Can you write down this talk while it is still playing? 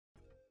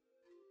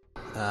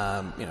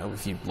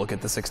if you look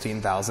at the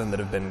 16,000 that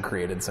have been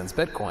created since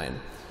Bitcoin.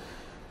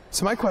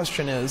 So my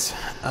question is,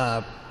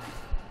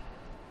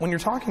 when you're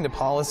talking to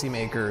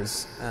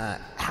policymakers,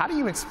 how do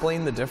you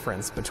explain the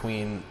difference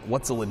between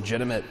what's a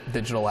legitimate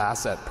digital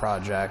asset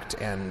project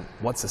and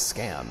what's a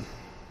scam?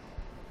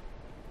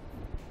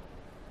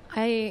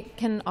 I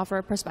can offer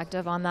a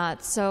perspective on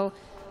that. So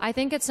I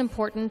think it's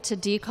important to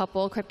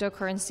decouple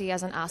cryptocurrency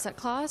as an asset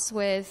class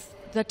with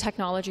the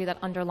technology that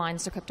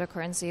underlines the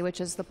cryptocurrency,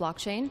 which is the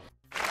blockchain.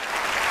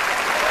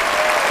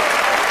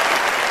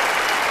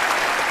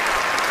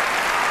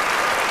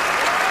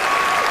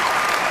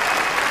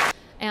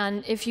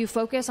 And if you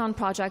focus on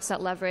projects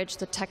that leverage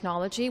the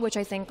technology, which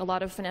I think a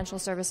lot of financial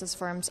services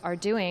firms are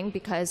doing,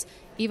 because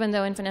even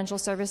though in financial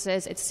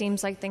services it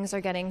seems like things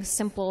are getting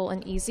simple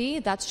and easy,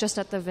 that's just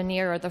at the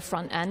veneer or the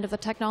front end of the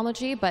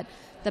technology, but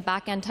the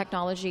back-end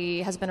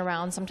technology has been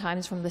around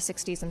sometimes from the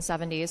 60s and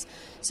 70s.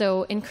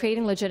 So in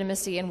creating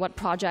legitimacy in what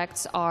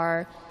projects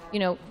are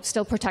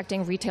still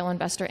protecting retail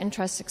investor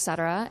interests, et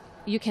cetera,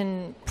 you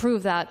can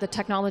prove that the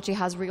technology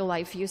has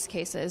real-life use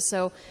cases.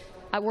 So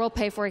at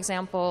WorldPay, for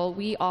example,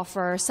 we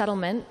offer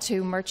settlement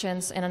to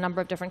merchants in a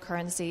number of different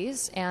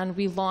currencies, and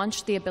we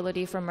launched the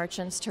ability for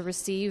merchants to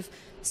receive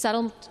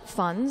settled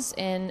funds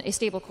in a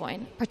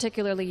stablecoin,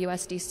 particularly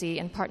USDC,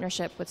 in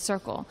partnership with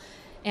Circle.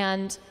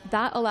 And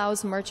that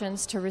allows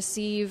merchants to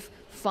receive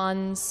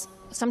funds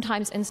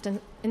sometimes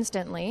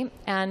instantly.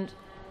 And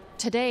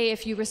today,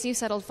 if you receive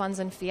settled funds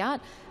in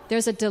fiat,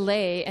 there's a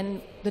delay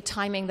in the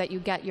timing that you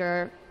get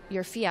your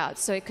fiat.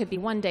 So it could be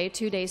 1 day,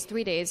 2 days,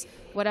 3 days,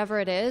 whatever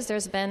it is.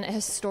 There's been a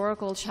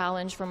historical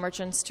challenge for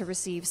merchants to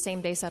receive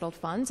same-day settled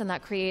funds, and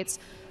that creates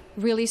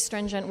really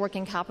stringent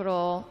working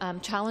capital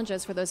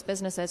challenges for those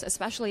businesses,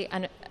 especially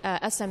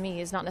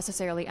SMEs, not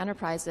necessarily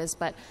enterprises.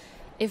 But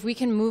if we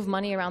can move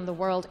money around the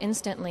world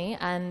instantly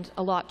and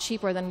a lot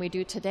cheaper than we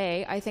do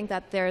today, I think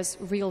that there's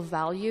real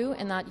value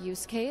in that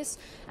use case.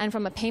 And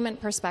from a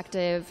payment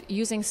perspective,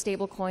 using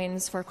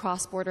stablecoins for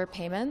cross-border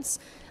payments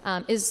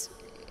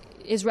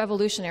is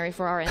revolutionary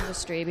for our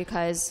industry,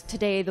 because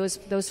today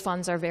those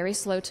funds are very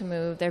slow to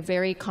move. They're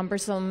very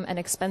cumbersome and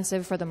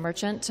expensive for the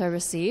merchant to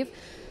receive.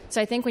 So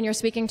I think when you're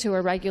speaking to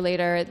a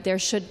regulator, there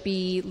should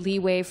be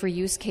leeway for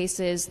use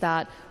cases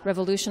that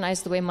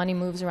revolutionize the way money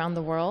moves around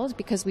the world,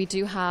 because we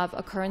do have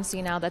a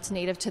currency now that's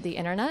native to the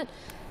internet,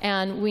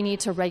 and we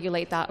need to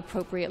regulate that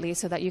appropriately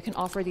so that you can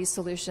offer these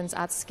solutions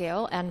at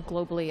scale and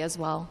globally as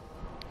well.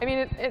 I mean,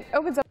 it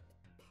opens up.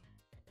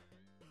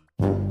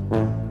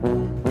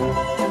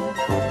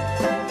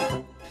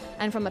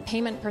 And from a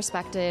payment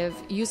perspective,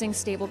 using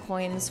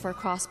stablecoins for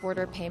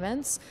cross-border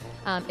payments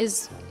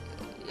is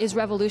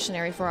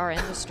revolutionary for our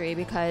industry,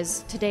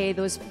 because today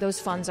those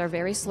funds are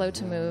very slow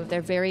to move.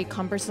 They're very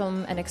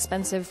cumbersome and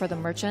expensive for the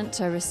merchant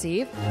to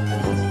receive.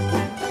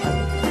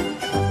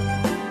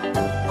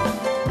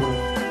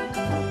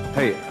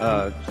 Hey,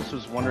 just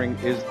was wondering,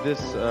 is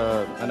this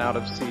an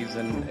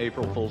out-of-season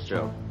April Fool's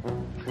joke?